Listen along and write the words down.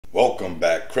Welcome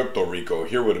back, Crypto Rico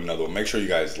here with another one. Make sure you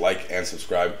guys like and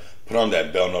subscribe. Put on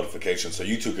that bell notification so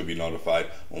you too can be notified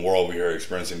when we're over here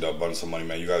experiencing the abundance of money,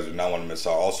 man. You guys do not want to miss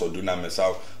out. Also, do not miss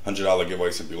out $100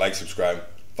 giveaway. Simply like, subscribe,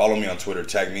 follow me on Twitter,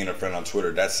 tag me and a friend on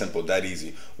Twitter. That's simple, that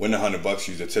easy. Win $100,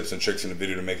 use the tips and tricks in the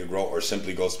video to make it grow, or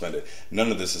simply go spend it.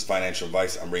 None of this is financial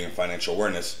advice. I'm bringing financial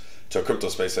awareness to a crypto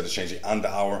space that is changing on the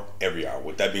hour, every hour.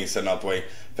 With that being said, out the way,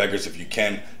 Feggers, if you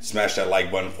can, smash that like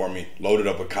button for me, load it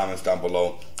up with comments down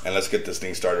below, and let's get this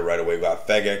thing started right away. We got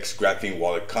FEGex Grafene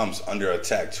wallet comes under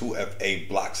attack, 2FA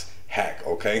blocks hack,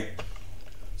 okay?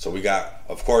 So we got,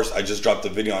 of course, I just dropped a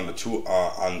video on the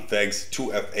on FEG's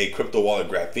 2FA crypto wallet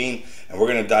Grafene, and we're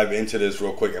gonna dive into this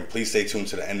real quick, and please stay tuned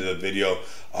to the end of the video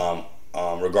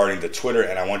regarding the Twitter,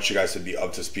 and I want you guys to be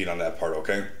up to speed on that part,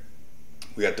 okay?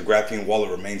 We got the Grafene wallet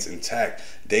remains intact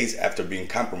days after being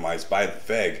compromised by the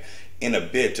FEG in a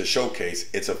bid to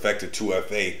showcase its affected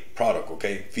 2FA product,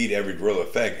 okay? Feed Every Gorilla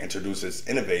FEG introduces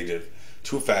innovative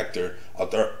two-factor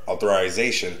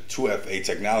authorization 2FA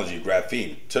technology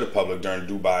Grafene to the public during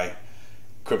Dubai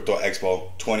Crypto Expo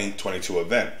 2022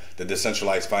 event. The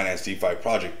decentralized finance DeFi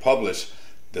project published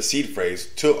the seed phrase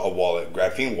to a wallet,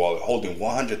 Grafene wallet, holding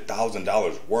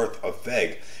 $100,000 worth of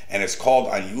FEG, and it's called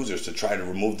on users to try to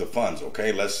remove the funds.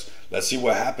 Okay, let's see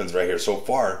what happens right here. So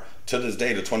far, to this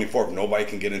day, the 24th, nobody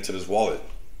can get into this wallet.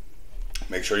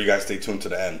 Make sure you guys stay tuned to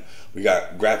the end. We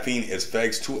got Grafene is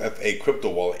FEG's 2FA crypto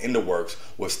wallet in the works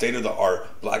with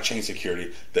state-of-the-art blockchain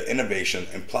security. The innovation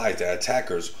implies that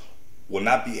attackers will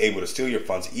not be able to steal your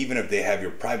funds even if they have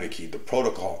your private key. The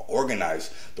protocol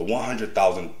organized the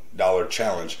 $100,000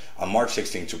 challenge on March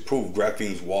 16 to prove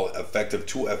Grafene's wallet effective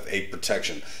 2FA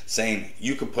protection, saying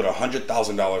you could put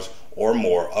 $100,000 or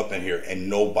more up in here and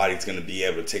nobody's going to be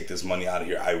able to take this money out of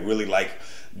here. I really like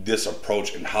this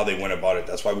approach and how they went about it.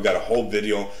 That's why we got a whole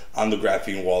video on the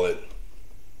Grafene wallet.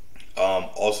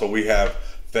 Also, we have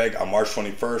FEG on March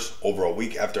 21st, over a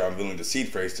week after unveiling the seed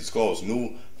phrase, disclosed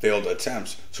new failed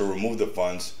attempts to remove the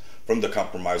funds from the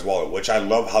compromised wallet, which I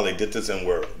love how they did this, and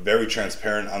we're very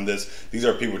transparent on this. These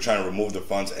are people trying to remove the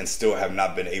funds and still have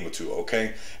not been able to,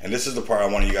 okay? And this is the part I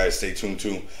want you guys to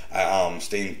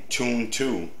stay tuned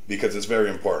to, because it's very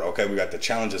important, okay? We got the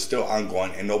challenge is still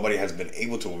ongoing and nobody has been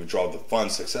able to withdraw the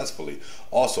funds successfully.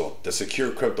 Also, the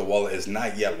secure crypto wallet is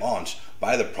not yet launched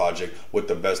by the project with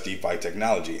the best DeFi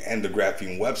technology, and the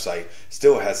Grafene website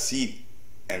still has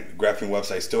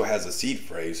a seed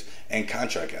phrase and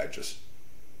contract address.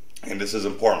 And this is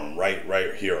important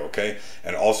right here, okay?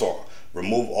 And also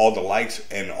remove all the likes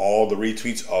and all the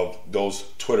retweets of those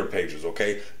Twitter pages,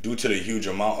 okay? Due to the huge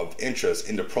amount of interest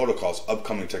in the protocol's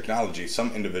upcoming technology,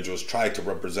 some individuals tried to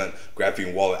represent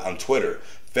Grafene wallet on Twitter.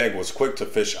 FEG was quick to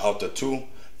fish out the two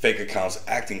fake accounts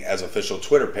acting as official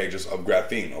Twitter pages of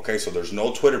Grafene, okay? So there's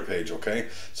no Twitter page, okay?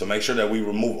 So make sure that we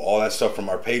remove all that stuff from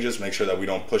our pages. Make sure that we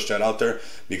don't push that out there,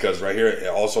 because right here it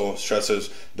also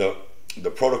stresses the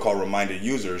protocol reminded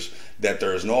users that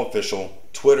there is no official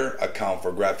Twitter account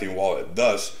for Grafene wallet.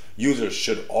 Thus, users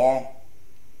should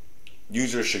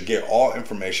get all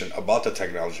information about the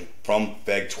technology from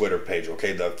FEG Twitter page,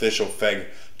 okay? The official FEG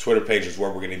Twitter page is where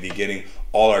we're going to be getting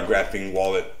all our Grafene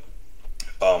wallet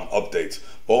updates.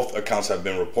 Both accounts have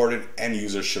been reported and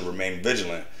users should remain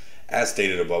vigilant. As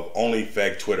stated above, only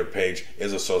FEG Twitter page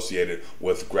is associated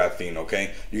with Grafene,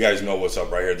 okay? You guys know what's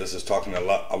up right here. This is talking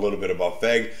a little bit about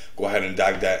FEG. Go ahead and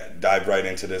dive right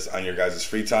into this on your guys'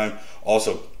 free time.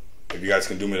 Also, if you guys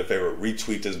can do me the favor,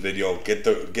 retweet this video, get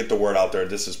the word out there.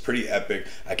 This is pretty epic.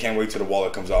 I can't wait till the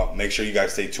wallet comes out. Make sure you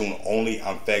guys stay tuned only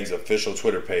on FEG's official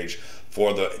Twitter page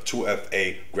for the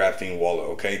 2FA Grafene wallet,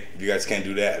 okay? If you guys can't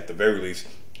do that, at the very least,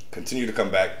 continue to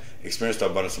come back, experience the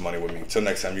abundance of money with me. Until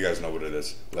next time, you guys know what it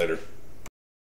is. Later.